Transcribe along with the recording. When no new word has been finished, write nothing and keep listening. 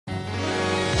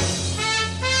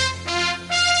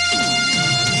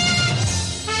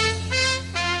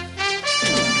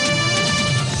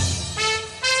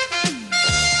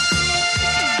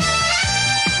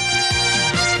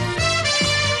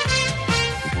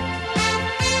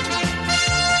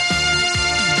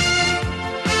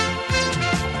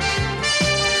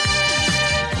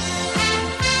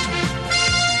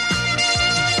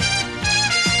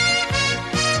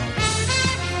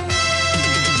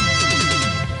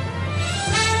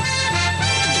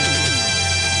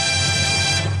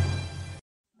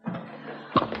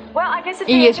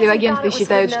И если в агентстве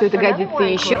считают, что это годится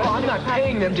еще...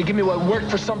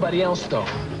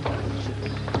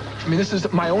 I mean, this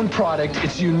is my own product.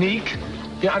 It's unique.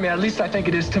 Yeah, I mean, at least I think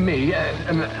it is to me. I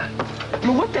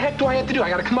mean, what the heck do I have to do? I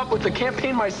got to come up with the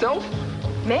campaign myself?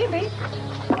 Maybe.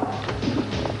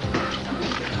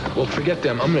 Well, forget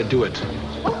them. I'm going to do it.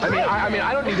 Okay. I mean,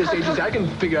 I don't need this agency. I can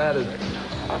figure out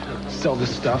how to sell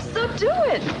this stuff. So do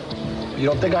it. You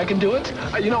don't think I can do it?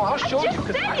 You know, I'll show you. I just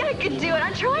said I could do it.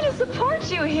 I'm trying to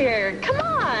support you here. Come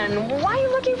on. Why are you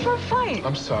looking for a fight?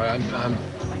 I'm sorry. I'm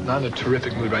not in a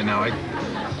terrific mood right now. I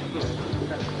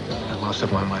lost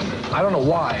up my mind. I don't know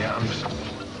why. I'm just...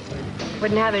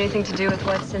 Wouldn't have anything to do with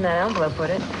what's in that envelope, would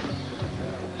it?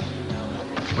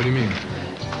 What do you mean?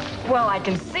 Well, I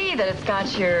can see that it's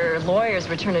got your lawyer's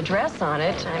return address on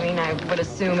it. I mean, I would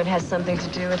assume it has something to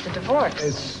do with the divorce.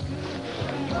 It's...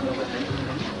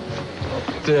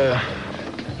 The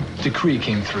decree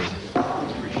came through.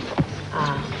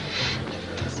 Ah.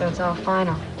 So it's all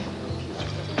final.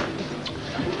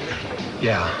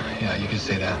 Yeah, you could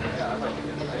say that.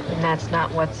 And that's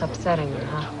not what's upsetting you,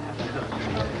 huh?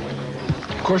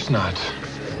 Of course not.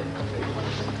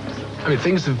 I mean,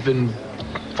 things have been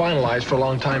finalized for a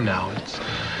long time now. It's,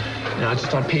 you know, it's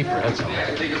just on paper, that's all.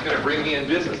 I think it's going to bring me in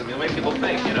business. I mean, it'll make people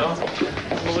think, you know?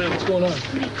 What's going on?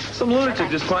 Some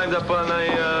lunatic just climbed up on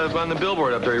the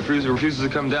billboard up there. He refuses to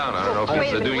come down. I don't know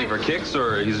if he's doing it for kicks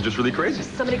or he's just really crazy.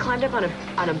 Somebody climbed up on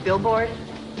a billboard?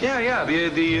 Yeah,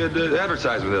 the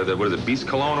advertisement, what is it, Beast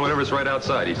Cologne or whatever, it's right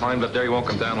outside. He climbed up there, he won't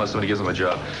come down unless somebody gives him a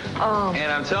job. Oh.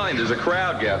 And I'm telling you, there's a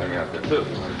crowd gathering out there, too.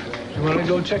 You want to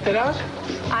go check that out?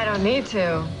 I don't need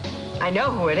to. I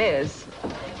know who it is.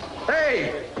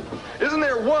 Hey! Isn't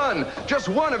there one, just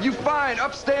one of you fine,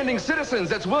 upstanding citizens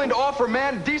that's willing to offer a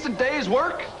man a decent day's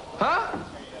work? Huh?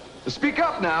 Speak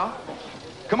up now.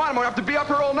 Come on, I'm gonna have to be up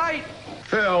here all night.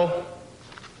 Phil.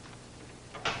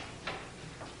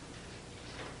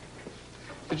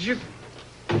 Did you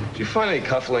find any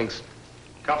cufflinks?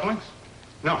 Cufflinks?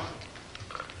 No.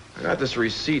 I got this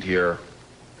receipt here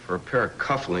for a pair of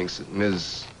cufflinks that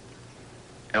Ms.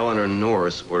 Eleanor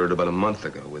Norris ordered about a month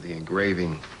ago with the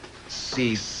engraving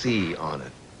CC on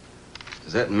it.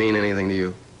 Does that mean anything to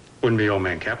you? Wouldn't be old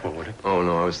man Capo, would it? Oh,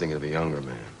 no, I was thinking of a younger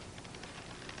man.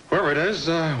 Whoever it is,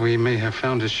 we may have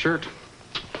found his shirt.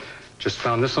 Just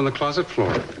found this on the closet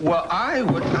floor. Well, I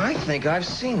think I've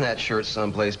seen that shirt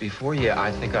someplace before. Yeah,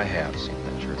 I think I have seen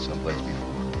that shirt someplace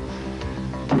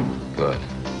before.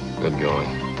 Good going.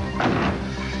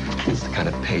 It's the kind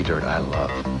of pay dirt I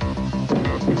love.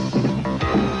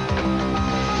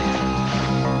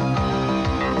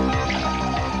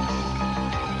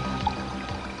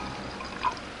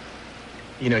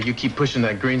 You know, you keep pushing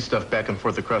that green stuff back and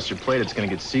forth across your plate, it's gonna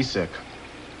get seasick.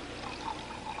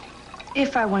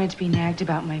 If I wanted to be nagged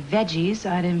about my veggies,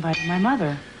 I'd invite my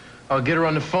mother. I'll get her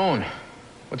on the phone.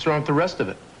 What's wrong with the rest of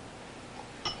it?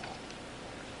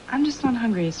 I'm just not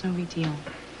hungry. It's no big deal.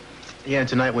 Yeah, and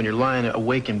tonight when you're lying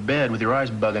awake in bed with your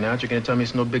eyes bugging out, you're gonna tell me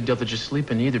it's no big deal that you're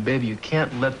sleeping either. Baby, you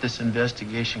can't let this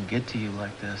investigation get to you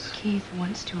like this. Keith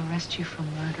wants to arrest you for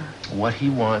murder. What he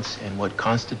wants and what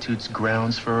constitutes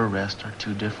grounds for arrest are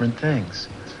two different things.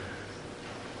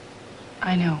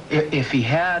 I know. If he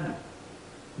had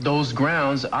those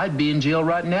grounds, I'd be in jail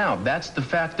right now. That's the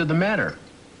fact of the matter.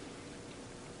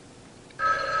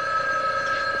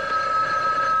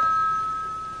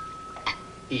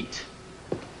 Eat.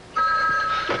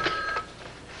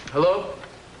 Hello?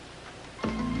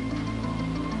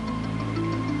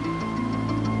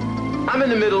 I'm in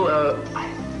the middle of...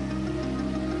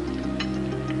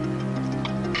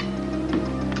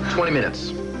 20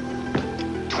 minutes.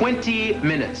 20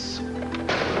 minutes.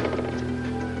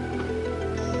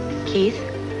 Keith?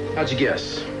 How'd you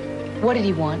guess? What did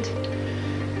he want?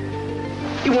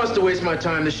 He wants to waste my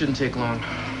time. This shouldn't take long.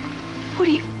 What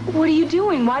are you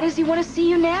doing? Why does he want to see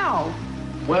you now?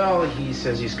 Well, he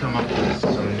says he's come up with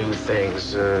some new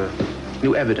things,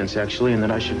 new evidence, actually, and that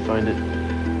I should find it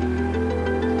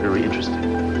very interesting.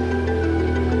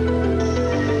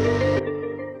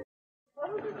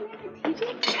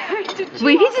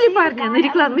 Вы видели парня на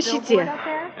рекламном щите?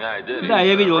 Да,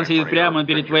 я видел, он сидит прямо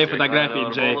перед твоей фотографией,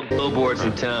 Джей.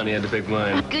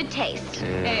 Good taste.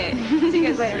 See you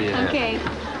guys later. Okay.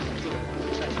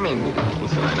 I mean,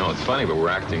 listen, I know it's funny, but we're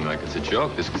acting like it's a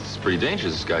joke. This is pretty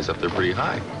dangerous. This guy's up there pretty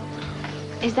high.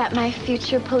 Is that my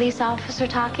future police officer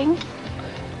talking?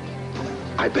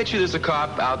 I bet you there's a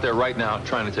cop out there right now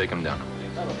trying to take him down.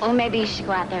 Well, maybe you should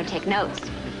go out there and take notes.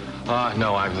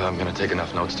 No, I'm going to take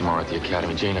enough notes tomorrow at the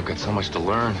academy. Jane, I've got so much to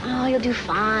learn. Oh, you'll do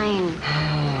fine.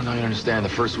 Oh, no, you understand. The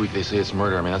first week they say it's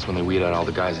murder. I mean, that's when they weed out all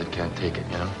the guys that can't take it,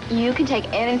 you know? You can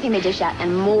take anything they dish out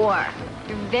and more.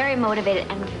 You're very motivated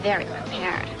and very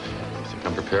prepared. You think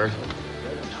I'm prepared?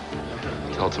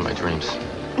 Tell it to my dreams.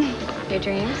 Your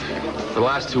dreams? For the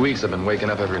last 2 weeks, I've been waking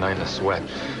up every night in a sweat.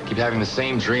 Keep having the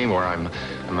same dream where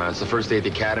it's the first day at the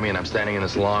academy and I'm standing in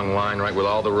this long line right with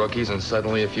all the rookies and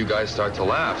suddenly a few guys start to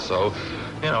laugh. So,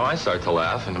 you know, I start to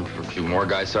laugh and a few more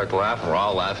guys start to laugh and we're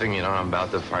all laughing. You know, I'm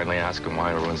about to finally ask them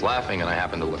why everyone's laughing and I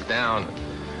happen to look down.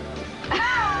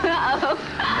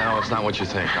 No, it's not what you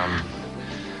think.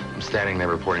 I'm standing there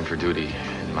reporting for duty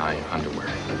in my underwear.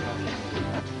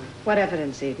 What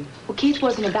evidence, Eden? Well, Keith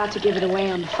wasn't about to give it away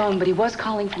on the phone, but he was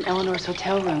calling from Eleanor's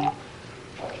hotel room.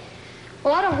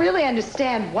 Well, I don't really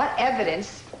understand what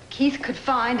evidence Keith could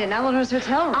find in Eleanor's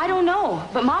hotel room. I don't know,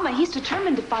 but Mama, he's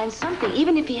determined to find something,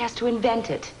 even if he has to invent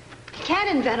it. He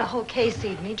can't invent a whole case,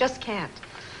 Eden. He just can't.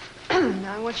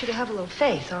 Now, I want you to have a little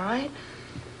faith, all right?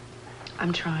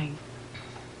 I'm trying.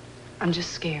 I'm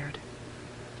just scared.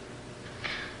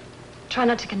 Try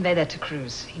not to convey that to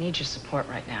Cruz. He needs your support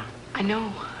right now. I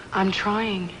know. I'm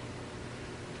trying.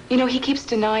 You know, he keeps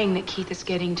denying that Keith is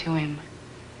getting to him.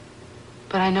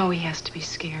 But I know he has to be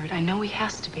scared. I know he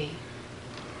has to be.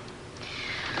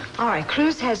 All right,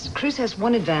 Cruz has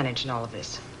one advantage in all of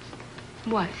this.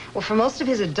 What? Well, for most of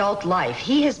his adult life,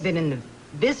 he has been in the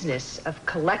business of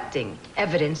collecting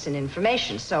evidence and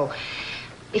information. So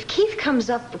if Keith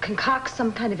concocts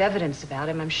some kind of evidence about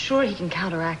him, I'm sure he can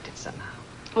counteract it somehow.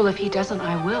 Well, if he doesn't,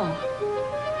 I will.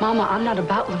 Mama, I'm not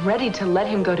about ready to let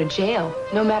him go to jail,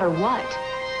 no matter what.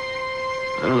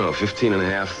 I don't know, 15 and a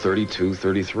half, 32,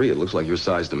 33. It looks like your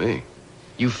size to me.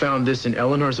 You found this in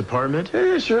Eleanor's apartment?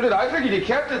 Yeah, sure did. I figured you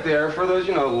kept it there for those,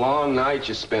 you know, long nights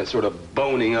you spent sort of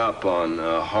boning up on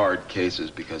hard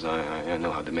cases because I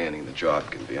know how demanding the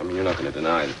job can be. I mean, you're not going to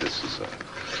deny that this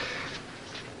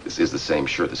is the same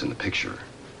shirt that's in the picture.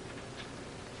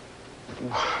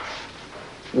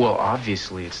 Well,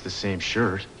 obviously it's the same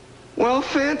shirt. Well,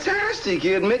 fantastic.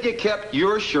 You admit you kept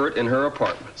your shirt in her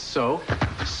apartment. So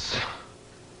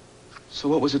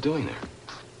what was it doing there?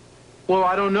 Well,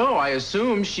 I don't know. I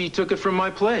assume she took it from my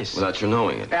place. Without your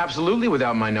knowing it? Absolutely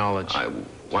without my knowledge.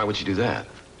 Why would she do that?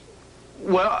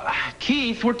 Well,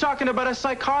 Keith, we're talking about a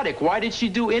psychotic. Why did she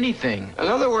do anything? In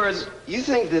other words, you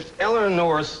think that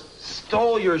Eleanor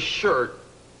stole your shirt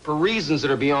for reasons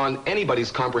that are beyond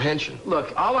anybody's comprehension.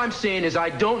 Look, all I'm saying is I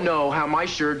don't know how my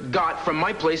shirt got from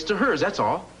my place to hers, that's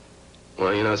all.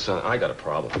 Well, you know, son, I got a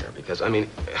problem here because, I mean,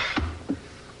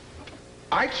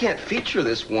 I can't feature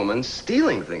this woman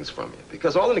stealing things from you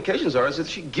because all indications are is that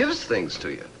she gives things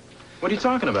to you. What are you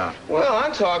talking about? Well,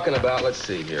 I'm talking about, let's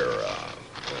see here,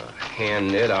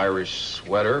 hand-knit Irish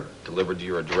sweater delivered to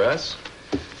your address.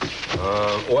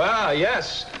 Well,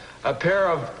 yes, a pair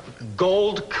of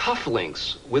gold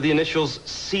cufflinks with the initials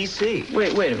CC.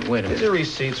 Wait a minute. These are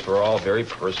receipts for all very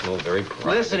personal, very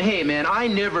private. Listen, hey, man, I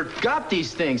never got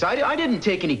these things. I didn't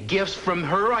take any gifts from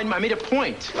her. I made a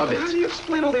point of it. How do you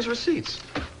explain all these receipts?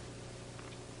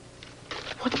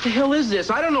 What the hell is this?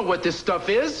 I don't know what this stuff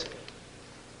is.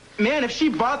 Man, if she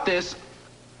bought this,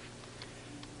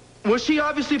 well, she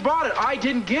obviously bought it. I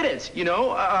didn't get it, you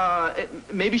know?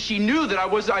 Maybe she knew that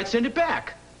I'd send it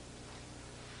back.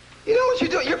 You know what you're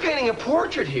doing? You're painting a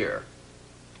portrait here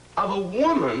of a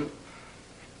woman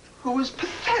who is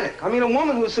pathetic. I mean, a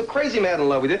woman who is so crazy mad in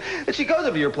love with you that she goes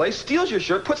over to your place, steals your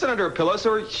shirt, puts it under her pillow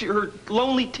so her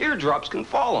lonely teardrops can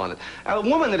fall on it. A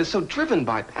woman that is so driven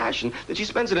by passion that she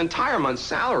spends an entire month's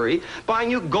salary buying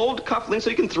you gold cufflinks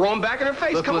so you can throw them back in her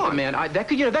face. Come on, man, that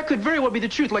could very well be the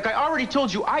truth. Like I already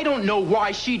told you, I don't know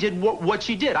why she did what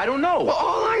she did. I don't know. Well,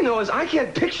 all I know is I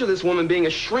can't picture this woman being a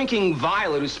shrinking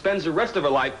violet who spends the rest of her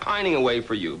life pining away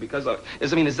for you because,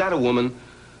 is that a woman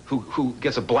who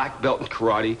gets a black belt in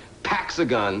karate, packs a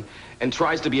gun, and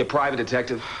tries to be a private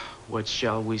detective? What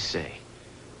shall we say?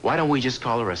 Why don't we just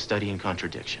call her a study in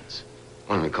contradictions?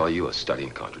 Why don't we call you a study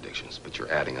in contradictions, but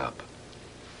you're adding up.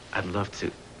 I'd love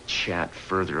to chat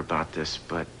further about this,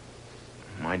 but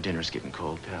my dinner's getting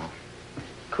cold, pal.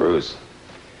 Cruz.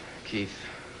 Keith.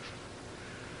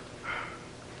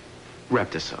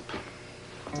 Wrap this up.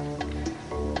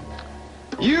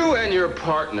 You and your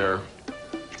partner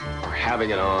are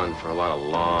having it on for a lot of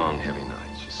long, heavy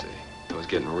nights, you see. It was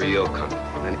getting real comfortable.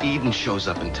 And then Eden shows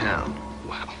up in town.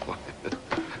 Wow.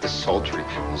 The sultry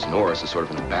Miss Norris is sort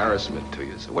of an embarrassment to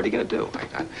you. So what are you going to do?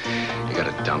 You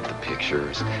got to dump the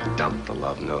pictures, dump the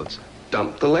love notes,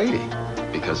 dump the lady.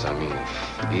 Because, I mean,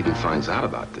 if Eden finds out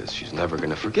about this, she's never going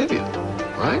to forgive you,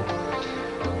 right?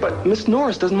 But Miss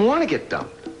Norris doesn't want to get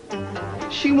dumped.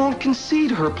 She won't concede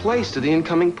her place to the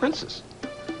incoming princess.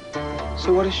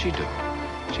 So what does she do?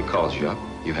 She calls you up,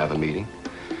 you have a meeting.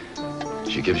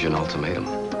 She gives you an ultimatum.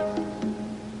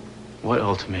 What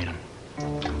ultimatum?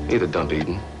 Either dump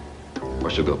Eden, or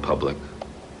she'll go public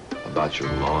about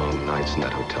your long nights in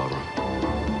that hotel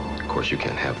room. Of course, you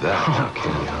can't have that now,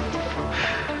 can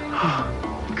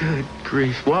you? Good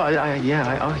grief. Well, I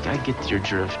get your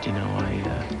drift, you know.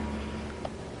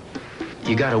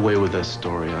 You got away with a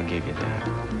story, I'll give you that.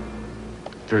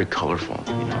 Very colorful,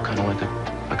 you know, kind of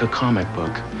like a comic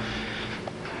book.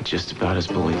 Just about as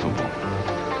believable.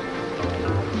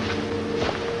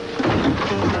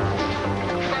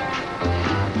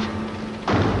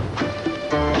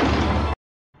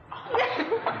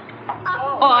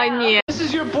 О, нет. This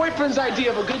is your boyfriend's idea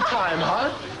of a good time,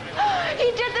 huh?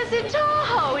 He did this in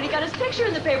Tahoe, and he got his picture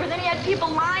in the paper. Then he had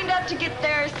people lined up to get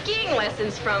their skiing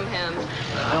lessons from him.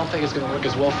 I don't think it's going to work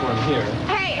as well for him here.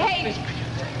 Hey,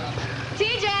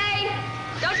 TJ!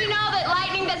 Don't you know that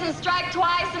lightning doesn't strike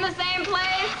twice in the same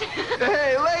place?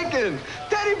 Hey, Lakin!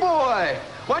 Teddy boy!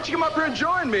 Why don't you come up here and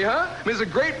join me, huh? I mean, there's a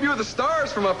great view of the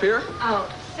stars from up here. Oh,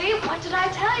 see? What did I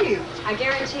tell you? I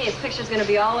guarantee his picture's going to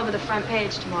be all over the front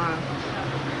page tomorrow.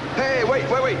 Hey, wait.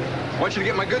 I want you to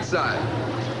get my good side.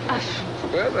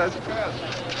 Well,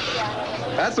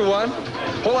 that's the one.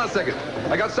 Hold on a second.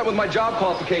 I got something with my job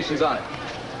qualifications on it.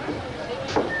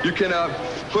 You can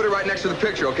put it right next to the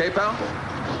picture, okay, pal?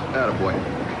 Attaboy.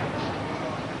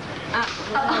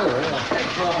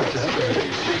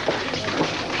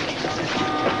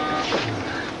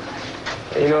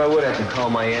 You know, I would have to call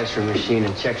my answering machine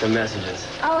and check the messages.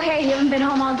 Oh, hey, you haven't been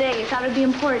home all day. You thought it'd be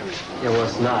important. Yeah, well,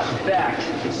 it's not. In fact,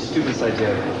 it's the stupidest idea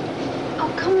ever. Oh,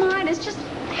 come on. It's just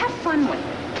have fun with it.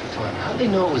 How'd they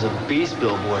know it was a beast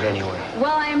billboard anyway?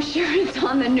 Well, I'm sure it's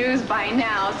on the news by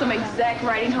now. Some exec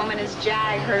riding home in his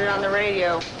Jag heard it on the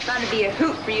radio. Thought it'd be a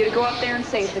hoot for you to go up there and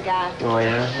save the guy. Oh,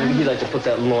 yeah? Maybe he'd like to put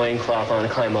that loincloth on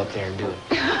and climb up there and do it.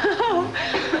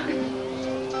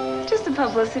 Just a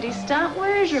publicity stunt.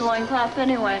 Where is your loincloth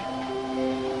anyway?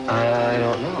 I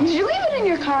don't know. Did you leave it in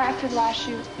your car after the last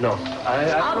shoot? No.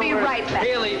 I'll be right back.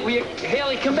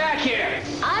 Haley, come back here!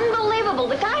 Unbelievable.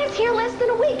 The guy is here less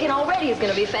than a week and already is going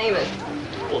to be famous.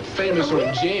 Well, famous or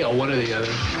in jail, one or the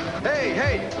other.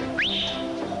 Hey!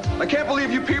 I can't believe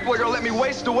you people are going to let me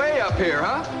waste away up here,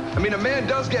 huh? I mean, a man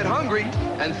does get hungry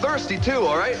and thirsty, too,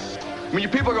 all right? I mean, you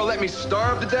people are going to let me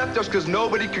starve to death just because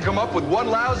nobody can come up with one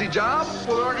lousy job?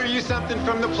 We'll order you something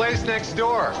from the place next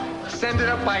door. Send it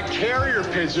up by carrier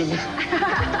pigeon. Did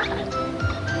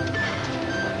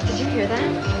you hear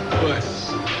that? What?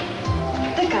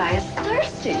 The guy is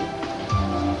thirsty.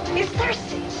 He's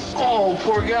thirsty. Oh,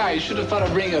 poor guy. You should have thought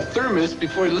of bringing a thermos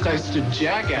before he looked like such a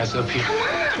jackass up here.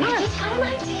 Come on, I just got an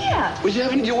idea. Would you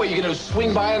have any idea what? You're going to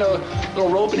swing by on a little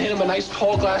rope and hit him a nice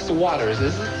tall glass of water, is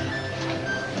it?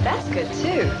 That's good,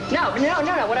 too. No.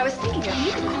 What I was thinking of,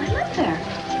 you can climb up there.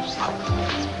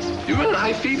 You in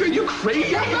high fever? You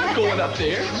crazy? I'm not going up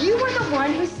there. You were the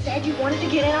one who said you wanted to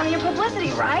get in on your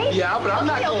publicity, right? Yeah, but I'm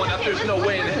not going up. There's no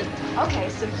way in it. Okay,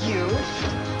 so you,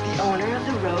 the owner of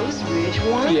the Rose Ridge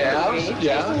one, yeah.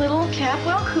 There's a little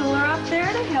Capwell cooler up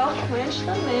there to help quench the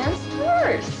man's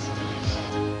thirst.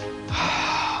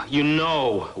 You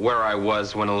know where I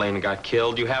was when Elena got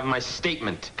killed. You have my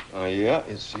statement. Yeah.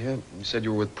 You said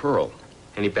you were with Pearl.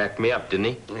 And he backed me up, didn't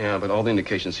he? Yeah, but all the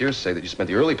indications here say that you spent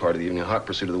the early part of the evening in hot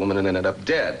pursuit of the woman and ended up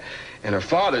dead. And her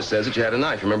father says that you had a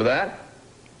knife. Remember that?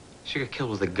 She got killed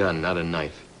with a gun, not a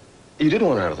knife. You did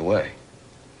want her out of the way.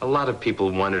 A lot of people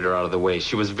wanted her out of the way.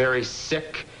 She was very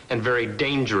sick and very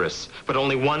dangerous. But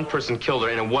only one person killed her,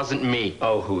 and it wasn't me.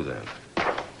 Oh, who then?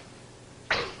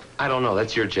 I don't know.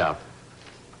 That's your job.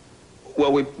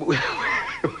 Well, we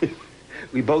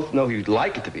both know you'd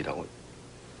like it to be, don't we?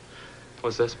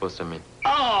 What's that supposed to mean?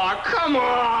 Oh, come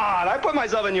on! I put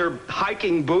myself in your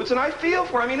hiking boots, and I feel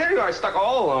for you. I mean, there you are, stuck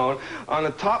all alone on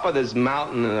the top of this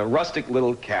mountain in a rustic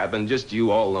little cabin, just you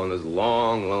all alone, those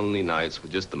long, lonely nights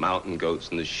with just the mountain goats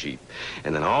and the sheep.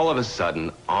 And then all of a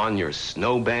sudden, on your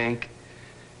snowbank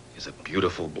is a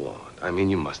beautiful blonde. I mean,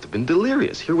 you must have been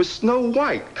delirious. Here was Snow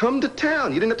White. Come to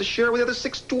town. You didn't have to share with the other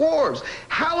 6 dwarves.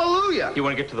 Hallelujah! You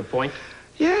want to get to the point?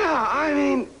 Yeah, I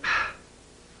mean,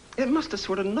 it must have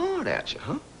sort of gnawed at you,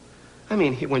 huh? I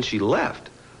mean, when she left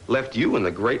you in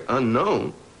the great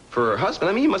unknown for her husband.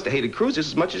 I mean, you must have hated Cruz just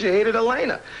as much as you hated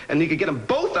Elena. And you could get them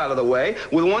both out of the way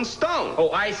with one stone.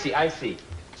 Oh, I see.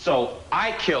 So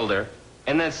I killed her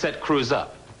and then set Cruz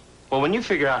up. Well, when you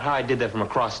figure out how I did that from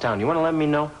across town, you want to let me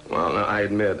know? Well, no, I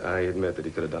admit that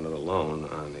he could have done it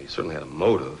alone. He certainly had a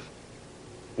motive.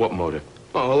 What motive?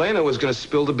 Well, Elena was going to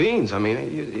spill the beans. I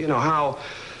mean, you know how,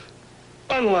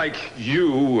 unlike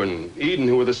you and Eden,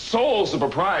 who were the souls of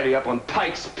propriety up on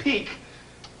Pike's Peak,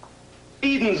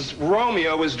 Eden's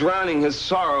Romeo was drowning his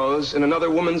sorrows in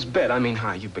another woman's bed. I mean,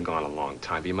 hi, you've been gone a long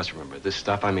time, but you must remember this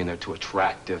stuff. I mean, they're two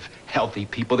attractive, healthy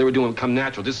people. They were doing Come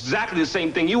Natural. Just exactly the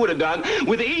same thing you would have done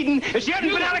with Eden if she hadn't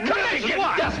been out of college. You're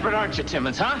desperate, aren't you,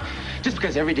 Timmons, huh? Just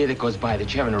because every day that goes by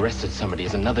that you haven't arrested somebody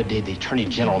is another day the Attorney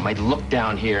General might look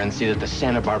down here and see that the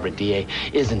Santa Barbara DA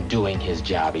isn't doing his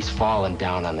job. He's falling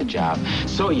down on the job.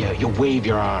 So you wave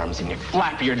your arms and you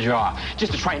flap your jaw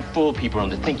just to try and fool people and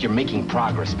to think you're making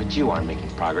progress, but you aren't making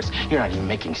progress. You're not even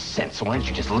making sense, so why don't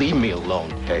you just leave me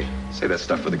alone? Hey, say that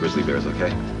stuff for the grizzly bears,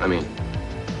 okay? I mean,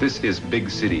 this is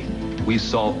big city. We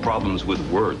solve problems with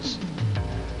words.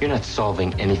 You're not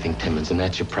solving anything, Timmons, and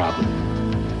that's your problem.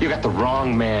 You got the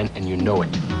wrong man, and you know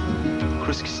it.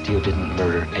 Chris Castillo didn't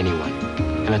murder anyone.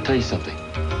 And I'll tell you something.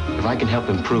 If I can help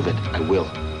him prove it, I will.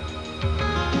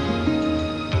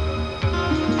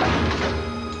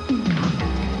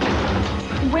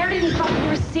 Where did he find the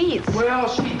receipts? Well,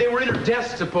 they were in her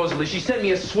desk, supposedly. She sent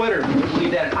me a sweater. I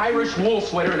believe that, an Irish wool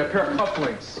sweater and a pair of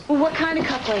cufflinks. Well, what kind of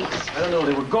cufflinks? I don't know.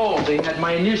 They were gold. They had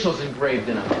my initials engraved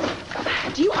in them.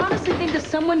 Do you honestly think that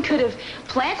someone could have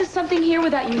planted something here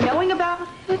without you knowing about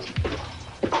it?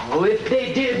 Well, if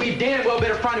they did, we damn well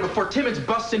better find it before Timmons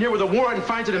busts in here with a warrant and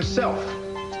finds it himself.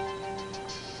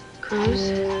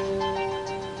 Cruz?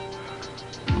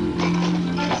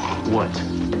 What?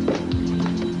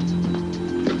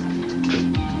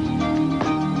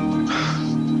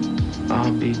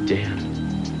 I'll be damned.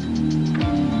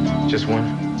 Just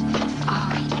one?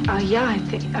 Yeah, I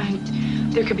think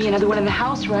there could be another one in the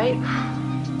house, right?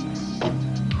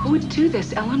 Who would do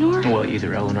this, Eleanor? Well,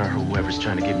 either Eleanor or whoever's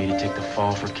trying to get me to take the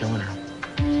fall for killing her.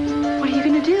 What are you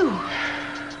gonna do?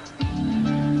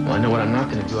 Well, I know what I'm not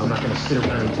gonna do. I'm not gonna sit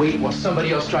around and wait while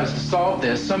somebody else tries to solve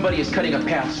this. Somebody is cutting a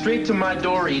path straight to my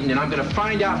door, Eden, and I'm gonna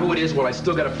find out who it is while I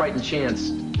still got a fighting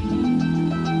chance.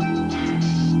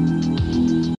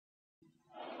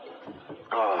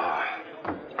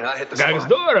 Как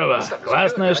здорово!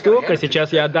 Классная штука.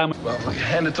 Сейчас я отдам. Well,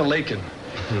 hand it to Lakin.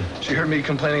 She heard me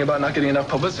complaining about not getting enough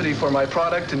publicity for my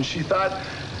product, and she thought,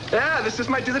 yeah, this just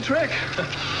might do the trick.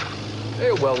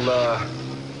 Hey, well,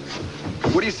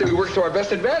 what do you say we work to our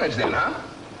best advantage then, huh?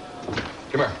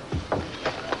 Come here. All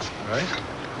right.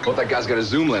 Both that guy's got a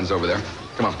zoom lens over there.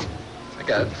 Come on. I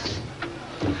got it.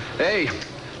 Hey,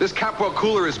 this Capwell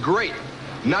cooler is great.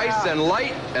 Nice and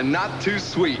light and not too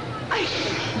sweet.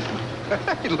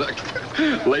 Hey, look.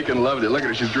 Lakin loved it. Look at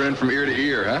her. She's grinning from ear to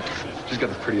ear, huh? She's got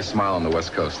the prettiest smile on the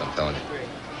West Coast, I'm telling you.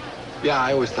 Yeah,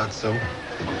 I always thought so.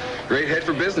 Great head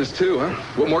for business, too, huh?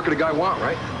 What more could a guy want,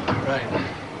 right? Right.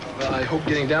 Well, I hope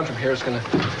getting down from here is gonna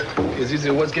be as easy as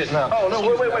it was getting up. Oh, no,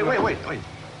 wait.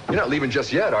 You're not leaving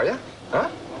just yet, are you? Huh?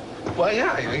 Well,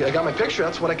 yeah, I got my picture.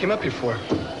 That's what I came up here for.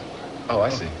 Oh, I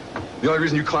see. The only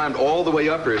reason you climbed all the way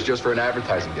up here is just for an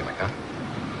advertising gimmick, huh?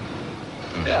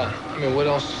 Yeah. I mean, what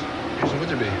else reason would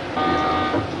there be?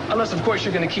 Unless, of course,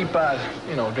 you're going to keep,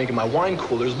 you know, drinking my wine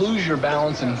coolers, lose your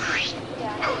balance, and...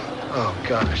 Oh,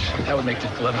 gosh. That would make the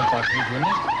 11 o'clock news, wouldn't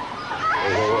it?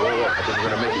 Whoa. I think we're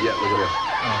going to make it yet. Look at this.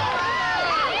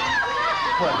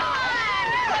 What?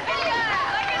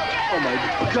 Oh, my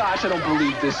gosh, I don't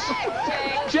believe this.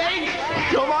 Jake,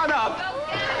 come on up.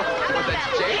 What, that's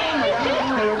Jake?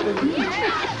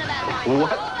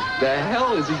 What the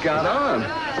hell has he got on?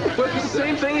 Well, it's the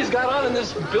same thing he's got on in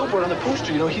this billboard on the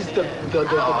poster. You know, he's the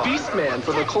beast man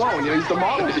for the cologne. You know, he's the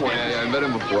model for it. Yeah, I met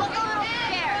him before.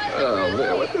 Oh,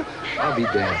 man, what the? I'll be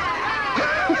damned.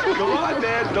 Come on,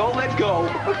 man, don't let go.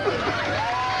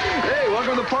 Hey,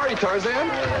 welcome to the party, Tarzan.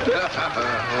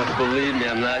 Believe me,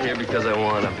 I'm not here because I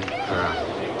want to be.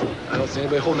 I don't see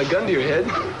anybody holding a gun to your head.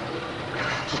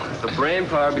 The brain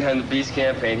power behind the Beast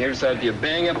campaign here decided to be a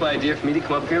bang-up idea for me to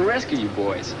come up here and rescue you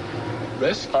boys.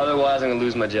 Rescue? Otherwise, I'm going to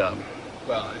lose my job.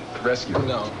 Well, rescue?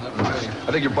 No, not really.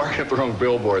 I think you're barking up the wrong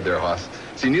billboard there, Hoss.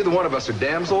 See, neither one of us are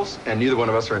damsels, and neither one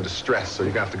of us are in distress, so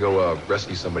you're going to have to go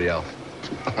rescue somebody else.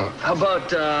 How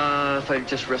about if I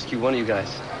just rescue one of you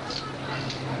guys?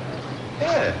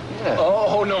 Yeah.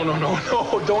 Oh, no.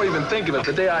 Don't even think of it.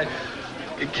 The day I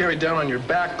get carried down on your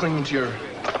back, clinging to your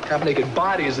half-naked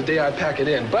body is the day I pack it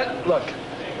in. But, look.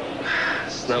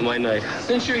 It's not my night.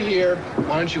 Since you're here,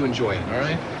 why don't you enjoy it, all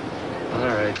right? All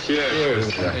right,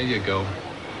 cheers. There you go.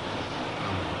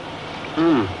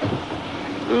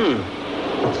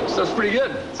 Stuff's pretty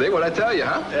good. See what I tell you,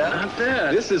 huh? Yeah. Not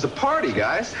bad. This is a party,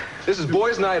 guys. This is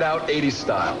boys' night out, 80s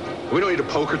style. We don't need a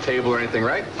poker table or anything,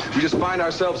 right? We just find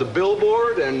ourselves a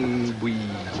billboard and we...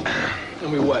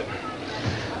 And we what?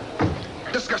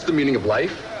 Discuss the meaning of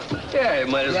life. Yeah, you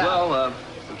might as well.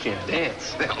 We can't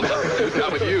dance.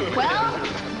 Not with you. Well,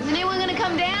 is anyone gonna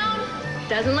come down?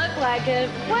 Doesn't look like it.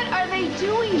 What are they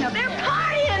doing up there? They're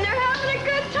partying. They're having a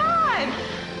good time.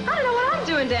 I don't know what I'm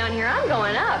doing down here. I'm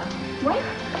going up. What?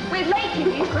 We're late,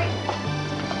 you great.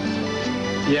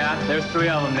 Yeah, there's 3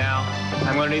 of them now.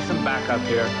 I'm gonna need some backup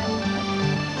here.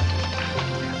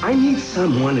 I need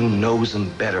someone who knows them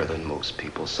better than most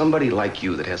people. Somebody like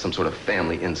you that has some sort of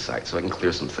family insight so I can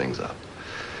clear some things up.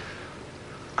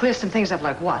 Clear some things up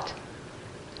like what?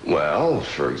 Well,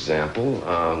 for example,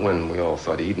 when we all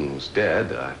thought Eden was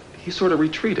dead, he sort of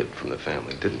retreated from the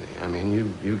family, didn't he? I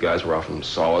mean, you guys were offering him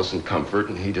solace and comfort,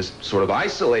 and he just sort of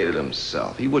isolated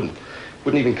himself. He wouldn't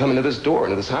even come into this door,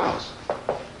 into this house.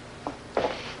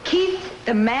 Keith,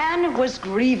 the man was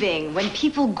grieving. When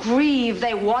people grieve,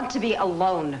 they want to be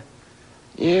alone.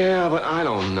 Yeah, but I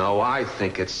don't know. I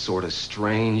think it's sort of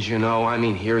strange, you know. I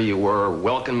mean, here you were,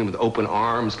 welcoming him with open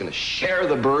arms, going to share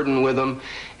the burden with him,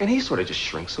 and he sort of just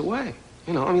shrinks away.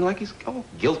 You know, I mean, like he's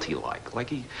guilty-like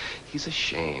he's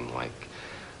ashamed, like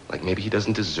maybe he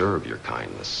doesn't deserve your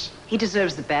kindness. He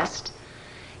deserves the best,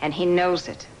 and he knows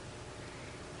it.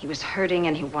 He was hurting,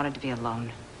 and he wanted to be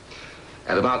alone.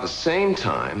 At about the same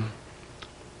time,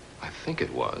 I think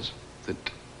it was, that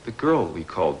the girl we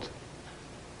called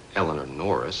Eleanor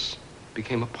Norris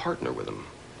became a partner with him.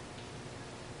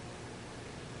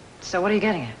 So what are you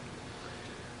getting at?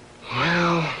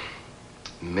 Well,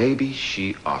 maybe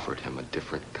she offered him a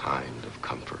different kind of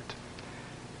comfort,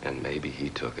 and maybe he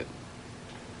took it.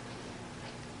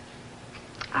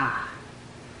 Ah,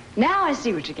 now I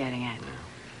see what you're getting at.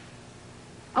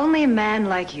 Only a man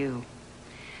like you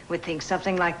would think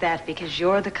something like that because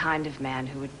you're the kind of man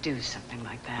who would do something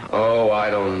like that. Oh, I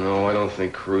don't know. I don't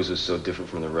think Cruz is so different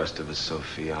from the rest of us,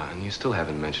 Sophia. And you still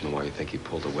haven't mentioned why you think he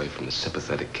pulled away from the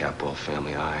sympathetic Capwell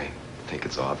family. I think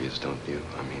it's obvious, don't you?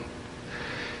 I mean,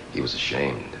 he was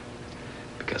ashamed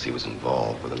because he was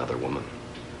involved with another woman.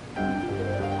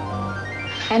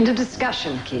 End of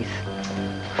discussion, Keith.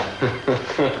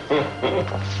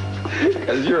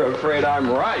 Because you're afraid I'm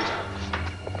right.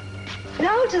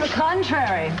 No, to the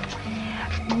contrary.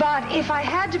 But if I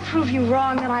had to prove you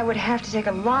wrong, then I would have to take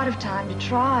a lot of time to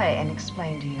try and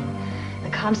explain to you the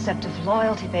concept of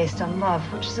loyalty based on love,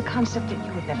 which is a concept that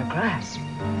you would never grasp.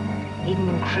 Eden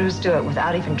and Cruz do it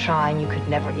without even trying. You could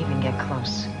never even get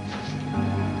close.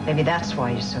 Maybe that's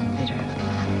why you're so bitter.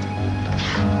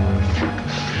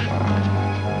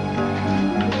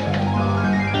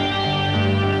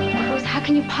 How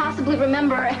can you possibly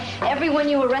remember everyone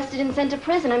you arrested and sent to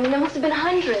prison? I mean, there must have been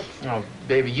hundreds. Oh,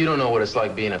 baby, you don't know what it's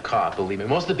like being a cop, believe me.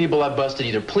 Most of the people I busted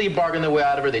either plea bargained their way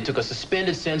out of it, they took a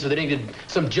suspended sentence, or they didn't get,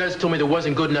 some judge told me there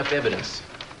wasn't good enough evidence.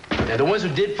 Now, the ones who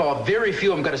did fall, very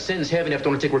few of them got a sentence heavy enough to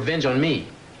want to take revenge on me.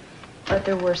 But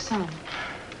there were some.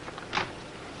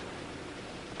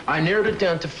 I narrowed it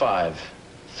down to 5.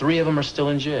 3 of them are still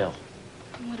in jail.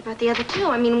 What about the other 2?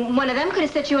 I mean, one of them could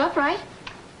have set you up, right?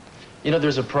 You know,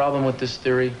 there's a problem with this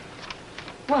theory.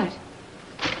 What?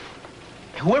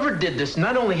 Whoever did this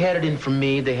not only had it in for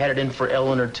me, they had it in for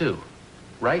Eleanor, too.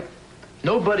 Right?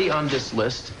 Nobody on this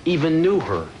list even knew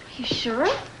her. Are you sure?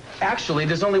 Actually,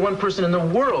 there's only one person in the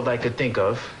world I could think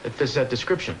of that fits that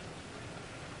description.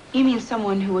 You mean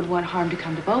someone who would want harm to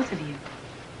come to both of you?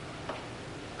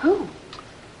 Who?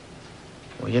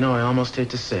 Well, you know, I almost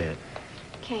hate to say it.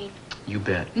 Kane. You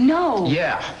bet. No.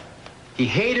 Yeah. He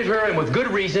hated her, and with good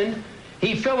reason.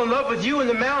 He fell in love with you in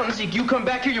the mountains. You come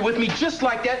back here, you're with me just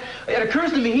like that. It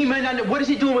occurs to me he might not know. What is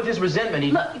he doing with his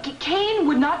resentment? Look, Kane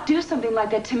would not do something like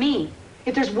that to me.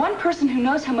 If there's one person who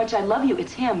knows how much I love you,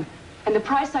 it's him. And the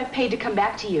price I've paid to come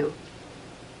back to you.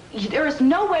 There is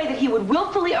no way that he would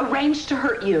willfully arrange to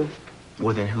hurt you.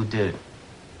 Well, then who did it?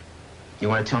 You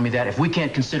want to tell me that? If we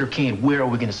can't consider Kane, where are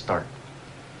we going to start?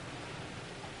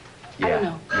 Yeah. I don't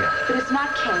know. Yeah. But it's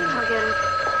not Kane. I'll get him.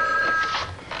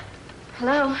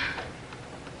 Hello?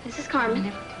 This is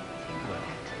Carmen.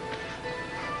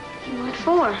 What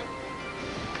for?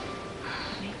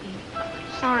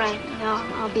 It's all right.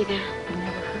 I'll be there.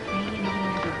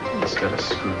 He's got a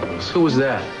screw loose. Who was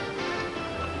that?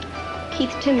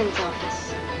 Keith Timmons'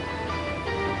 office.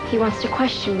 He wants to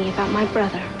question me about my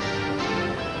brother.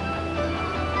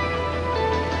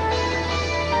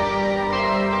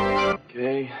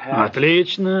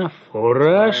 Отлично.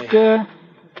 Фуражка.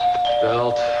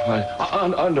 Belt,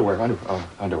 underwear, okay. All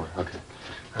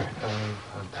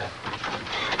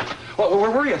right, well,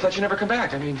 where were you? I thought you'd never come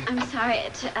back. I mean... I'm sorry.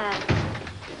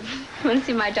 Want to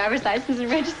see my driver's license and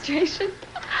registration?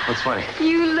 What's funny?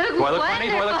 You look Do I look wonderful.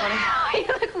 funny? Do I look funny? You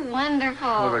look wonderful.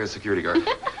 I look like a security guard.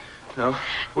 No?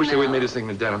 Wish they would have made this thing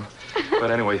in denim.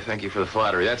 But anyway, thank you for the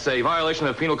flattery. That's a violation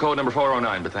of Penal Code number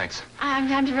 409, but thanks. I'm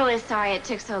really sorry it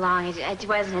took so long. It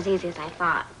wasn't as easy as I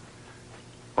thought.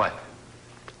 What?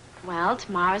 Well,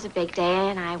 tomorrow's a big day,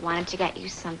 and I wanted to get you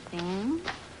something.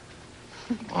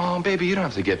 Oh, baby, you don't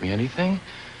have to get me anything.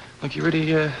 Look, you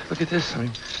ready? Look at this. I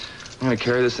mean, I'm gonna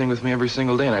carry this thing with me every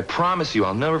single day, and I promise you,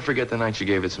 I'll never forget the night you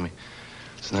gave it to me.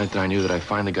 It's the night that I knew that I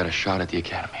finally got a shot at the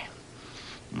academy.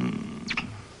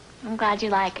 I'm glad you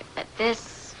like it, but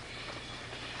this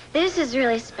is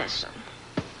really special.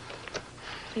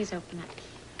 Please open it.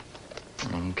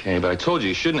 Okay, but I told you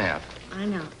you shouldn't have. I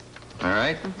know. All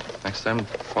right? Next time,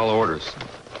 follow orders.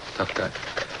 Tough guy.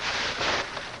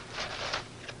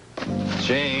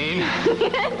 Jane.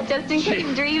 Just in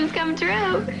case dreams come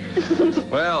true.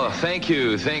 Well, thank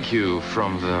you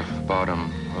from the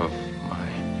bottom of my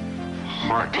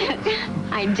heart.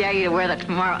 I dare you to wear that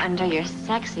tomorrow under your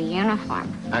sexy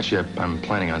uniform. Actually, I'm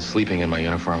planning on sleeping in my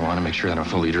uniform. I want to make sure that I'm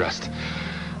fully dressed.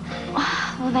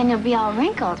 Well, then you'll be all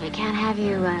wrinkled. We can't have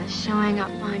you showing up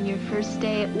on your first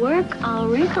day at work all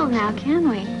wrinkled now, can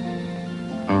we?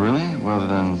 Oh, really? Well,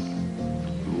 then,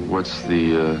 what's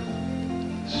the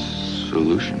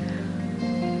solution?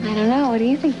 I don't know. What do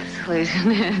you think the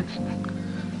solution is?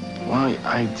 Well,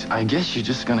 I guess you're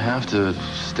just gonna have to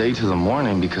stay till the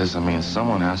morning because, I mean,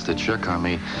 someone has to check on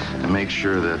me and make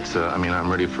sure that, I'm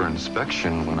ready for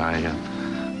inspection when I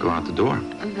go out the door.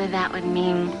 But that would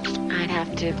mean I'd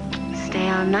have to stay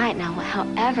all night. Now,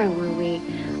 however will we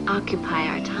occupy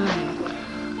our time?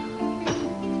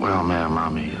 Well, ma'am,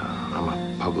 I'm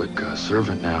a public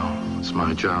servant now. It's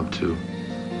my job to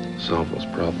solve those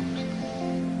problems.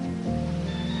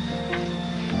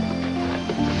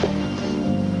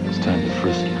 It's time to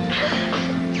frisk you.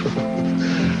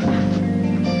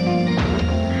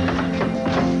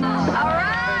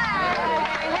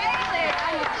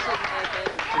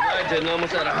 I didn't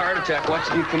almost had a heart attack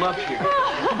watching you come up here.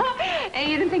 Hey,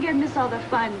 you didn't think I'd miss all the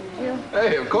fun, did you?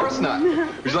 Hey, of course not.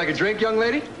 Would you like a drink, young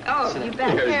lady? Oh, you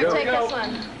bet. Here you go. Take this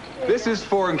one. This is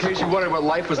for in case you wondered what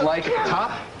life was like at the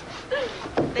top.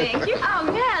 Thank you.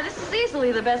 Oh, yeah, this is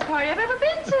easily the best party I've ever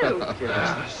been to.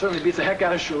 Yeah, certainly beats the heck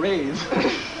out of charades.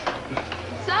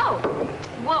 So,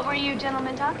 what were you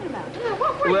gentlemen talking about?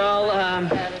 What were Well,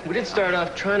 we did start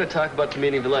off trying to talk about the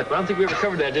meaning of life, but I don't think we ever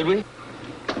covered that, did we?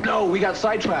 No, we got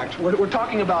sidetracked. We're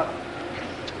talking about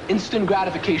instant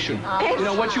gratification. You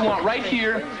know, what you want right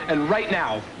here and right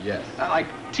now. Yes. Like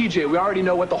TJ, we already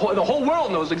know what the whole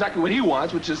world knows exactly what he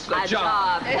wants, which is a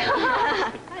job.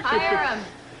 Hire him.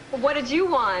 What did you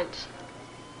want?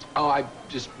 Oh, I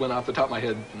just went off the top of my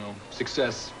head,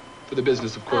 success for the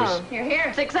business, of course. Oh, you're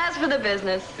here. Success for the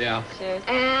business. Yeah. Cheers.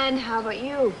 And how about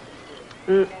you?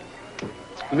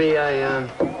 Me, I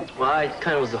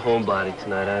kind of was a homebody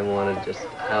tonight. I wanted just a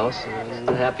house and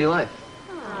a happy life.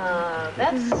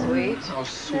 That's sweet. Oh,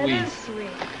 sweet. That is sweet.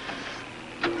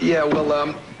 Yeah,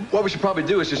 well, what we should probably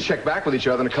do is just check back with each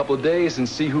other in a couple of days and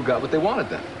see who got what they wanted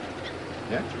then.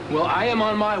 Yeah? Well, I am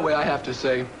on my way, I have to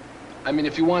say. I mean,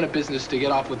 if you want a business to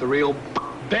get off with a real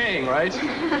bang, right?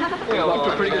 Yeah,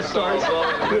 well, a pretty good start.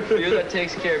 Well, good for you. That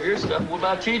takes care of your stuff. What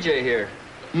about TJ here?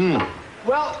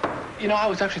 Well, I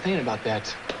was actually thinking about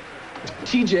that.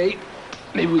 TJ,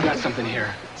 maybe we got something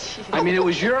here. I mean, it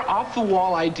was your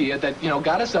off-the-wall idea that,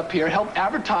 got us up here, helped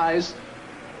advertise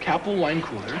Capel Wine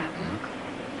Cooler.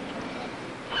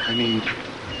 I mean,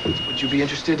 would you be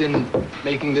interested in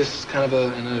making this kind of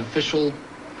an official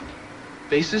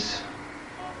basis?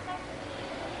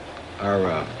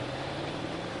 Are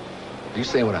you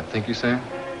saying what I think you're saying?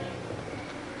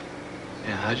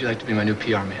 Yeah, how'd you like to be my new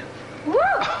PR man? Woo!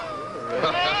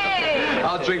 Hey!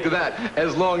 I'll drink to that,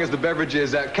 as long as the beverage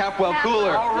is at Capwell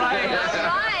Cooler. All right. That's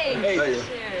right. Hey.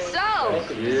 So,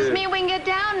 does this mean we can get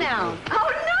down now? Oh,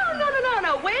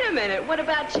 no. Wait a minute. What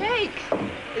about Jake?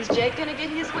 Is Jake gonna get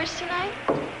his wish tonight?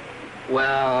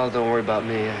 Well, don't worry about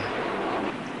me.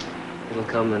 It'll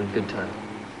come in good time.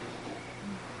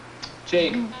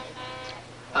 Jake,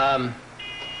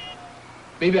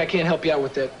 maybe I can't help you out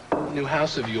with that new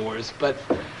house of yours, but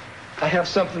I have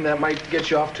something that might get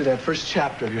you off to that first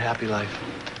chapter of your happy life.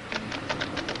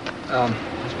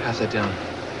 Let's pass that down.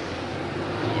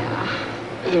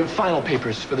 Yeah. The final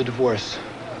papers for the divorce.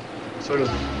 Sort of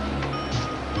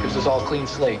gives us all a clean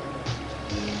slate.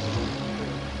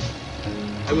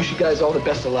 I wish you guys all the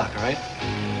best of luck, all right?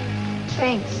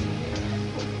 Thanks.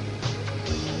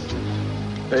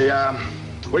 Hey,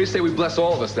 what do you say we bless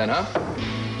all of us then, huh?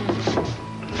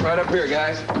 Right up here,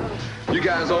 guys. You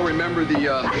guys all remember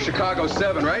the Chicago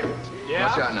 7, right? Yeah.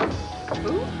 Watch out now.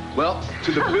 Who? Well,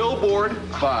 to the Billboard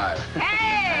 5.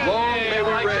 Hey! Long may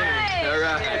we reign. All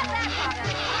right.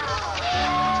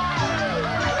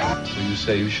 So you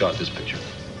say you shot this picture?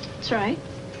 That's right.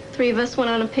 3 of us went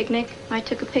on a picnic. I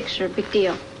took a picture. Big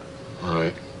deal. All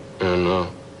right. And,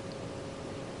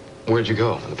 Where'd you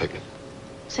go on the picnic?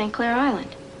 St. Clair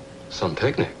Island. Some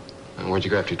picnic. And where'd you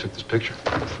go after you took this picture?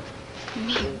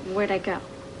 Where'd I go?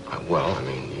 Well, I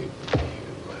mean,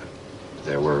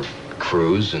 there were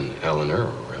Cruz and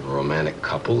Eleanor, a romantic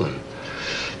couple, and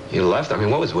you left. I mean,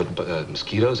 what was it?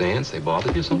 Mosquitoes, ants, they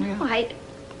bothered you or something? No, I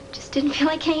just didn't feel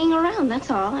like hanging around, that's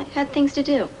all. I had things to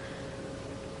do.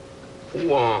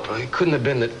 Well, it couldn't have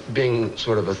been that being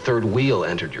sort of a third wheel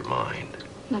entered your mind.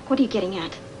 Look, what are you getting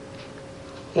at?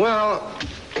 Well,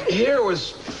 here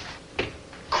was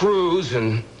Cruz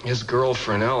and his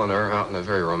girlfriend Eleanor out in a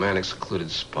very romantic,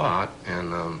 secluded spot,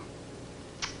 and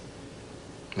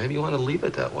maybe you want to leave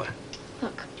it that way.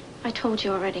 Look, I told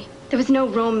you already. There was no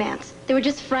romance. They were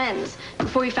just friends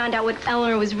before we found out what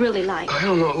Eleanor was really like. I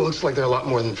don't know. It looks like they're a lot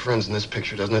more than friends in this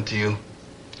picture, doesn't it to you?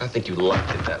 I think you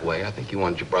liked it that way. I think you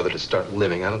wanted your brother to start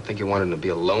living. I don't think you wanted him to be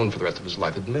alone for the rest of his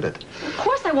life. Admit it. Of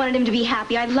course I wanted him to be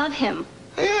happy. I love him.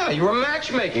 Yeah, you were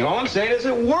matchmaking. All I'm saying is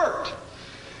it worked.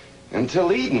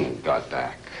 Until Eden got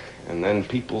back. And then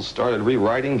people started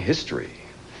rewriting history.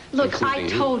 Look, I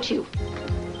told you.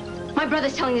 My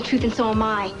brother's telling the truth and so am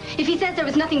I. If he says there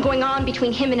was nothing going on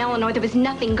between him and Eleanor, there was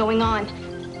nothing going on.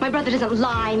 My brother doesn't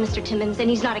lie, Mr. Timmons, and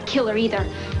he's not a killer either.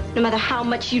 No matter how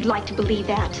much you'd like to believe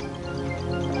that.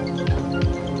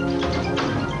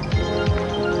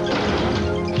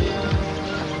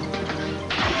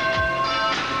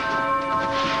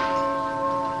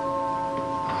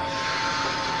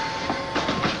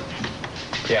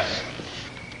 Yes.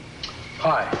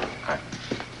 Hi. Hi.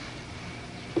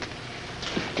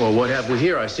 Well, what have we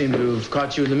here? I seem to have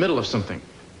caught you in the middle of something.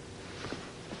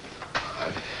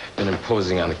 I've been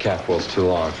imposing on the Catwolves too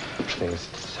long. I think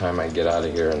it's time I get out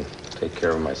of here and take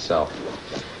care of myself.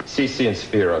 CC and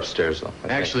Sphere upstairs, though.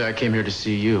 Actually, I came here to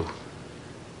see you.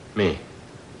 Me?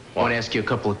 I want to ask you a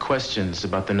couple of questions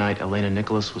about the night Elena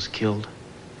Nicholas was killed.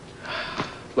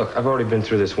 Look, I've already been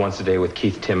through this once a day with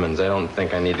Keith Timmons. I don't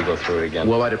think I need to go through it again.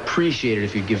 Well, I'd appreciate it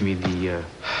if you'd give me the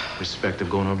respect of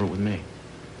going over it with me.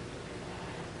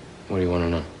 What do you want to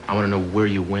know? I want to know where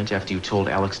you went after you told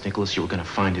Alex Nicholas you were going to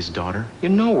find his daughter. You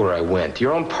know where I went.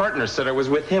 Your own partner said I was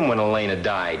with him when Elena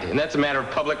died, and that's a matter of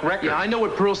public record. Yeah, I know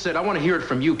what Pearl said. I want to hear it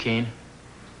from you, Kane.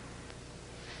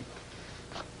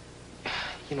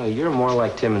 You know, you're more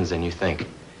like Timmons than you think.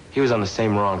 He was on the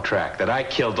same wrong track, that I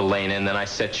killed Elena and then I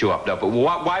set you up. But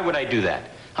why would I do that?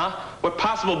 Huh? What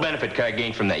possible benefit could I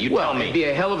gain from that? You tell me. It'd be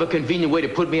a hell of a convenient way to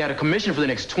put me out of commission for the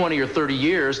next 20 or 30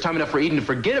 years. Time enough for Eden to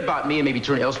forget about me and maybe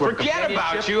turn elsewhere. Forget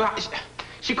about you?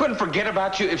 She couldn't forget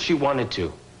about you if she wanted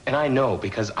to. And I know,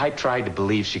 because I tried to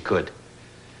believe she could.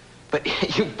 But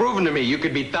you've proven to me you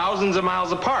could be thousands of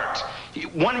miles apart.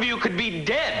 One of you could be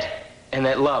dead. And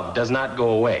that love does not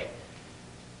go away.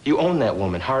 You own that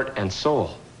woman, heart and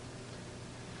soul.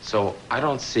 So I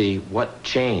don't see what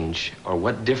change or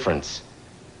what difference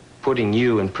putting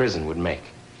you in prison would make.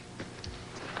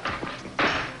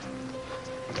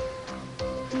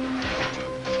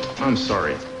 I'm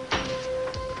sorry.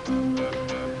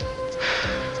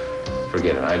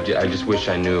 Forget it. I just wish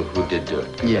I knew who did do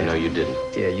it. Yeah. I know you didn't.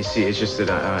 Yeah, you see, it's just that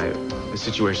the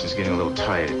situation's getting a little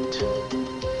tight.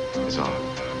 That's all.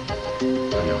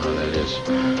 I know how that is.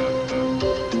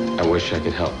 I wish I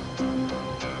could help.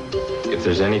 If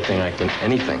there's anything I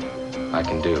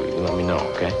can do, you let me know,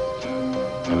 okay?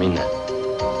 I mean that.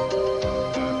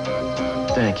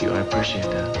 Thank you. I appreciate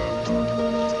that.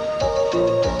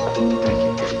 Thank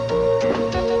you.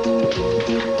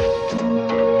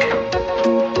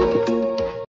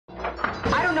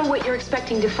 I don't know what you're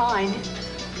expecting to find.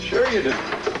 Sure you do.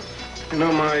 You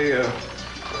know, my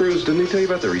Cruz, didn't he tell you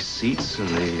about the receipts and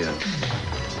the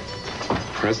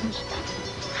presents?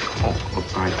 Oh,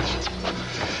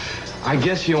 I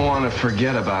guess you want to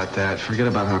forget about that. Forget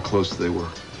about how close they were.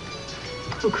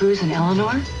 Who, Cruz and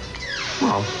Eleanor?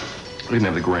 Well, we didn't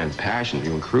have the grand passion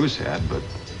you and Cruz had, but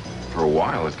for a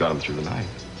while it got them through the night.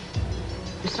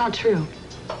 It's not true.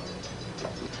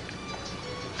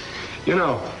 You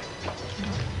know,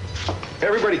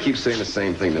 everybody keeps saying the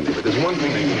same thing to me, but there's one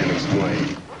thing they can't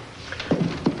explain.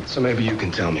 So maybe you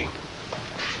can tell me.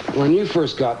 When you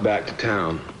first got back to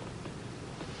town,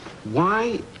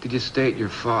 why did you stay at your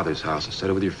father's house instead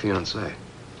of with your fiancée?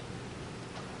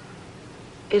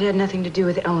 It had nothing to do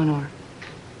with Eleanor.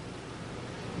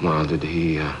 Well, did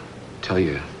he tell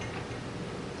you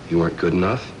you weren't good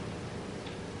enough?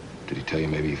 Did he tell you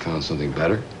maybe you found something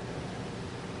better?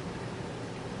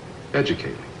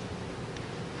 Educate me.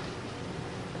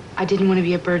 I didn't want to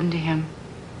be a burden to him.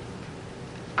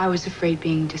 I was afraid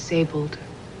being disabled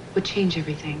would change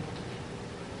everything.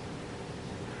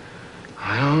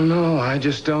 I don't know. I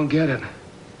just don't get it.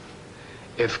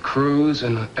 If Cruz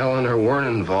and Eleanor weren't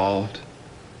involved,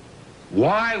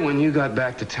 Why, when you got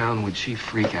back to town, would she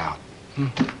freak out?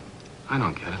 I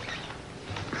don't get it.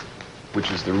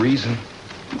 Which is the reason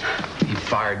he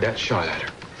fired that shot at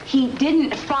her. He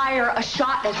didn't fire a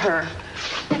shot at her.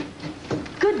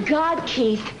 Good God,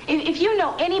 Keith. If you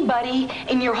know anybody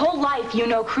in your whole life, you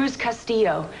know Cruz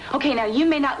Castillo. Okay, now you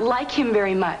may not like him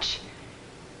very much,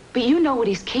 but you know what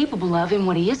he's capable of and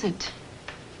what he isn't.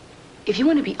 If you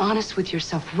want to be honest with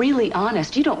yourself, really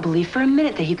honest, you don't believe for a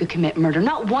minute that he could commit murder.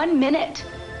 Not 1 minute.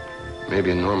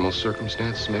 Maybe in normal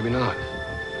circumstances, maybe not.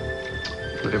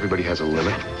 But everybody has a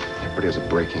limit. Everybody has a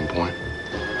breaking point.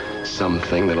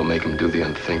 Something that'll make him do the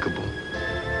unthinkable.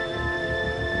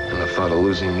 And the thought of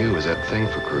losing you is that thing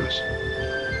for Cruz.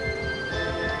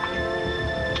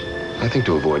 I think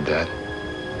to avoid that,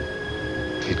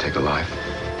 he'd take a life.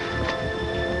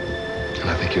 And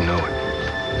I think you know it.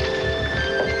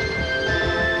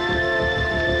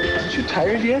 Aren't you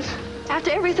tired yet?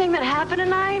 After everything that happened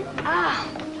tonight,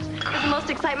 it's the most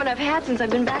excitement I've had since I've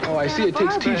been back. Oh, I see. It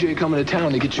takes TJ coming to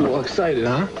town to get you all excited,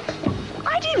 huh?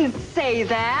 I didn't say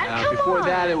that. Come Before on.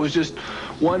 that, it was just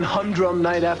one humdrum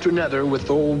night after another with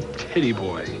old Teddy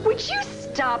Boy. Would you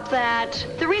stop that?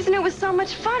 The reason it was so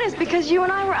much fun is because you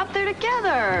and I were up there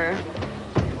together.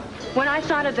 When I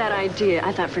thought of that idea,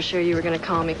 I thought for sure you were going to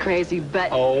call me crazy,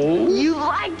 but you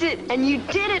liked it, and you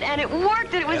did it, and it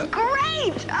worked, and it was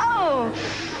great. Oh,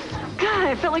 God,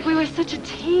 I felt like we were such a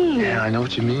team. Yeah, I know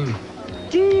what you mean.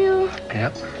 Do you?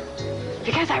 Yep.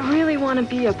 Because I really want to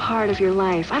be a part of your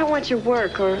life. I don't want your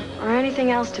work or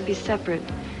anything else to be separate.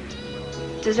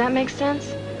 Does that make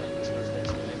sense?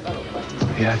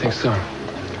 Yeah, I think so.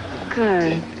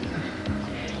 Good.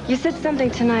 You said something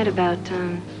tonight about,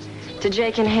 to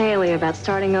Jake and Haley about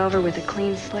starting over with a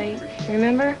clean slate.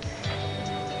 Remember?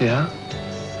 Yeah?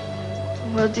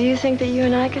 Well, do you think that you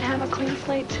and I could have a clean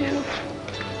slate, too?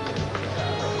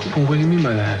 Well, what do you mean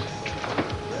by that?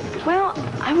 Well,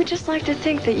 I would just like to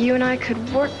think that you and I could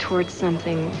work towards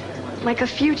something, like a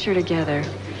future together.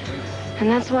 And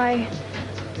that's why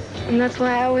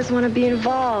I always want to be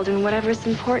involved in whatever's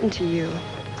important to you,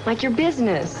 like your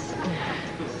business.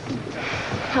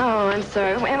 Oh, I'm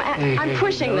sorry. I'm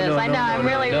pushing this. I know, I'm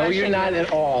really rushing. No, you're not at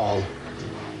all.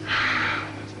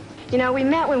 You know, we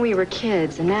met when we were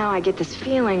kids, and now I get this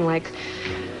feeling like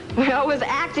we're always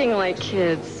acting like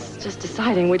kids, just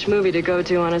deciding which movie to go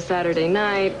to on a Saturday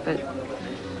night, but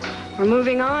we're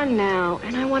moving on now,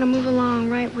 and I want to move along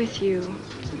right with you.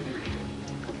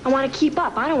 I want to keep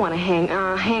up. I don't want to hang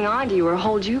on to you or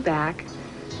hold you back.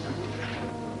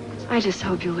 I just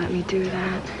hope you'll let me do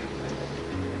that.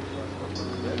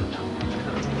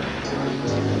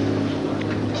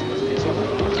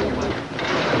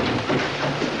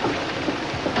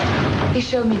 He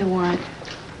showed me the warrant.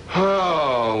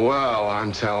 Oh, well,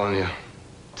 I'm telling you.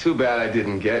 Too bad I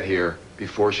didn't get here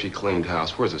before she cleaned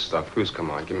house. Where's the stuff? Cruz, come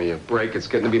on, give me a break. It's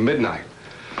getting to be midnight.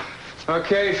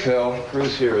 Okay, Phil.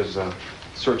 Cruz here is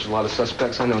searching a lot of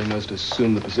suspects. I know he knows to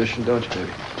assume the position, don't you,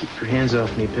 baby? Keep your hands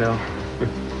off me, pal.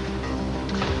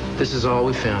 This is all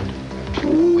we found.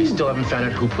 We still haven't found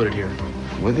out who put it here.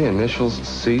 With the initials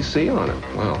CC on it.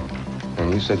 Wow.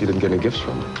 And you said you didn't get any gifts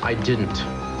from it. I didn't.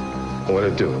 What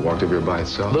did it do? It walked over here by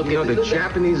itself? Look, you know, the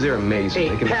Japanese, they're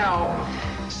amazing. Hey, pal,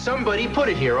 somebody put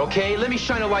it here, okay? Let me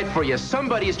shine a light for you.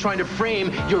 Somebody is trying to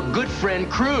frame your good friend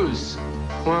Cruz.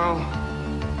 Well,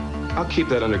 I'll keep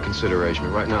that under consideration.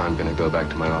 But right now, I'm going to go back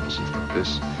to my office and put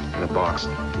this in a box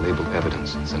labeled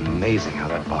evidence. It's amazing how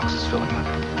that box is filling up.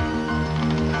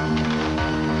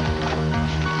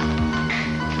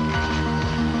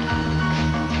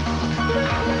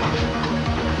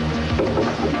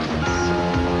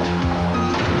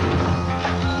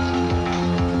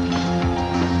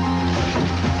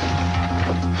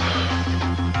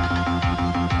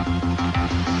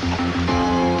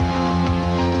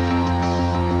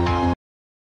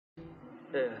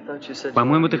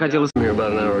 По-моему, ты хотела...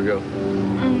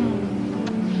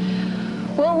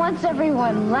 Well, once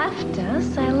everyone left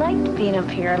us, I liked being up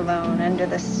here alone under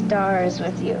the stars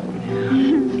with you.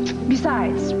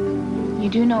 Besides, you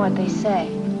do know what they say.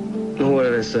 What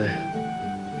did I say?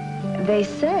 They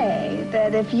say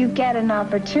that if you get an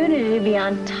opportunity to be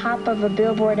on top of a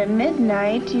billboard at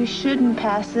midnight, you shouldn't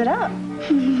pass it up.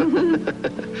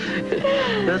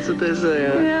 That's what they say,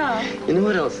 huh? Yeah. You know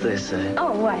what else they say?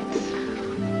 Oh, what?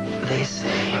 They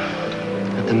say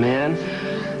that the man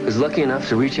who's lucky enough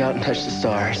to reach out and touch the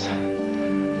stars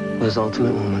with his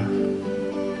ultimate woman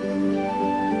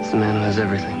is the man who has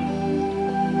everything.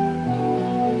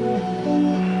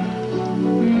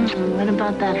 What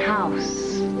about that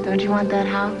house? Don't you want that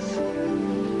house?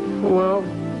 Well,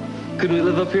 could we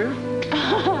live up here? A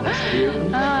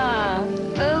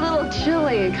little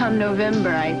chilly come November,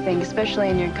 I think, especially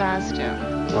in your costume.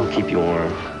 I'll keep you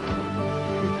warm.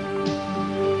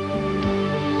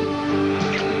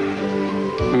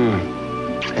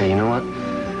 Hey, you know what?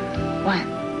 What?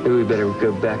 Maybe we better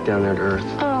go back down there to Earth.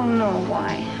 Oh, no,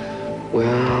 why?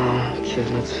 Well, kid,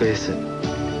 let's face it.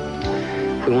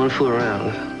 If we want to fool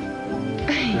around,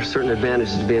 there are certain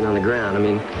advantages to being on the ground. I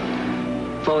mean,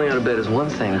 falling out of bed is one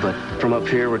thing, but from up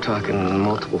here, we're talking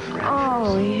multiple fractures.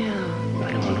 Oh, yeah.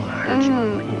 I don't want to hurt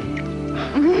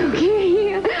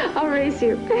you. Okay, I'll race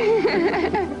you.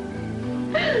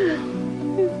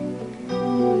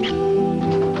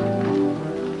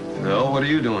 Well, what are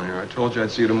you doing here? I told you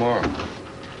I'd see you tomorrow.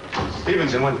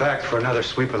 Stevenson went back for another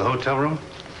sweep of the hotel room.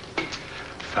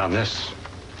 Found this.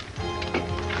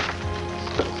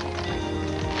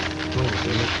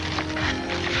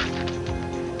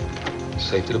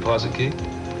 Safety deposit key?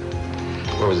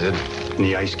 Where was it? In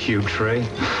the ice cube tray.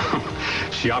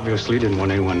 She obviously didn't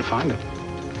want anyone to find it.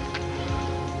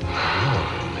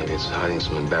 Oh, maybe it's hiding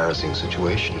some embarrassing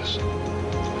situations.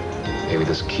 Maybe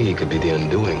this key could be the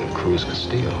undoing of Cruz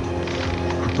Castillo.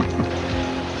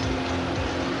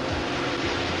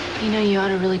 You know, you ought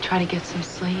to really try to get some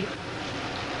sleep.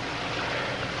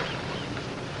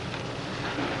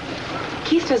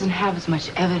 Keith doesn't have as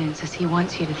much evidence as he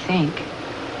wants you to think.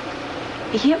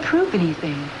 He can't prove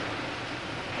anything.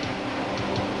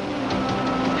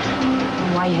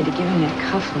 Why you had to give him that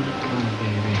cufflink. Oh,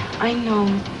 baby. I know.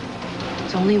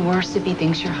 It's only worse if he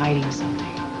thinks you're hiding something.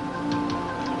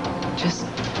 Just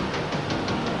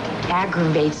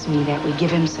aggravates me that we give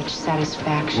him such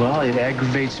satisfaction. Well, it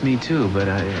aggravates me too, but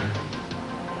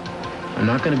I'm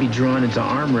not going to be drawn into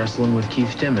arm wrestling with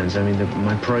Keith Timmons. I mean,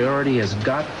 my priority has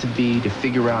got to be to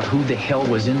figure out who the hell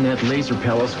was in that laser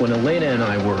palace when Elena and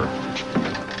I were.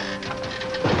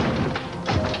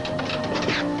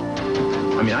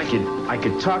 I mean, I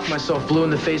could talk myself blue in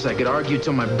the face, I could argue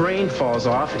till my brain falls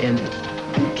off, and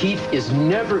Keith is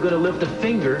never going to lift a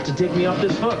finger to take me off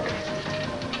this hook.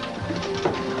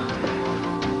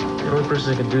 The only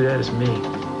person that can do that is me.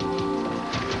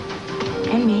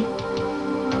 And me.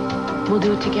 We'll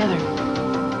do it together.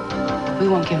 We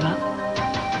won't give up.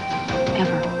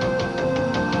 Ever.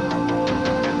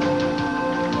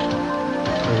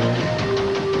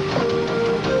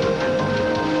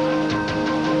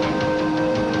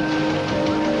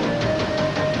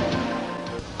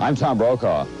 I'm Tom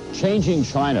Brokaw. Changing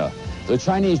China. The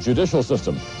Chinese judicial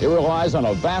system. It relies on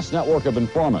a vast network of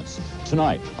informants.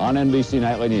 Tonight on NBC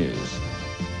Nightly News.